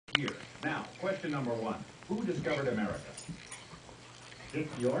years. Now, question number one. Who discovered America? Dick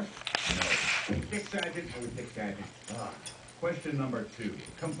York? No. Dick Sargent? Oh, Dick Sargent. Question number two.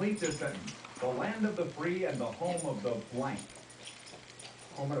 Complete this sentence. The land of the free and the home of the blank.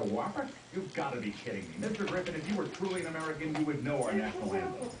 Home of the Whopper? You've got to be kidding me. Mr. Griffin, if you were truly an American, you would know our national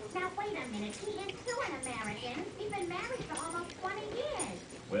anthem. Now, wait a minute. He is still an American. He's been married for almost 20 years.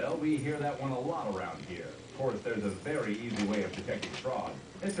 Well, we hear that one a lot around here. Of course, there's a very easy way of detecting fraud.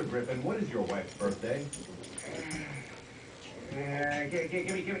 Mr. Griffin, what is your wife's birthday? Give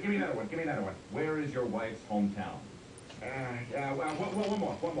me another one. Give me another one. Where is your wife's hometown?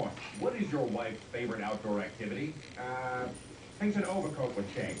 One more. What is your wife's favorite outdoor activity? Things an overcoat would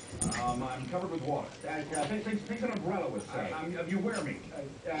say. I'm covered with water. Things an umbrella would say. You wear me.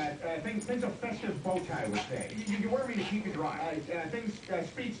 Things a festive bow tie would say. You wear me to keep you dry. Things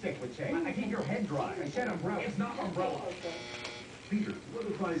speed stick would say. I keep your head dry. I said umbrella. It's not umbrella. Peter, what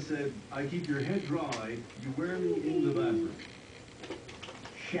if I said, I keep your head dry, you wear me in the bathroom?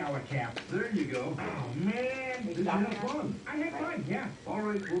 Shower cap. There you go. Oh, man. Did you have fun? I had fun, yeah. All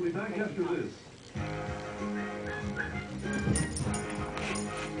right, we'll be back after this.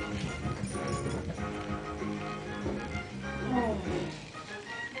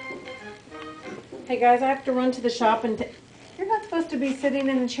 Hey guys, I have to run to the shop and you're not supposed to be sitting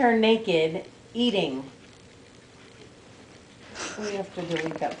in the chair naked, eating. We have to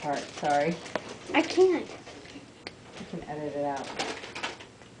delete that part, sorry. I can't. I can edit it out.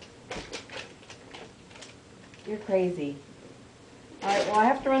 You're crazy. Alright, well I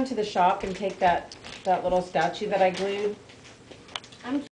have to run to the shop and take that little statue that I glued.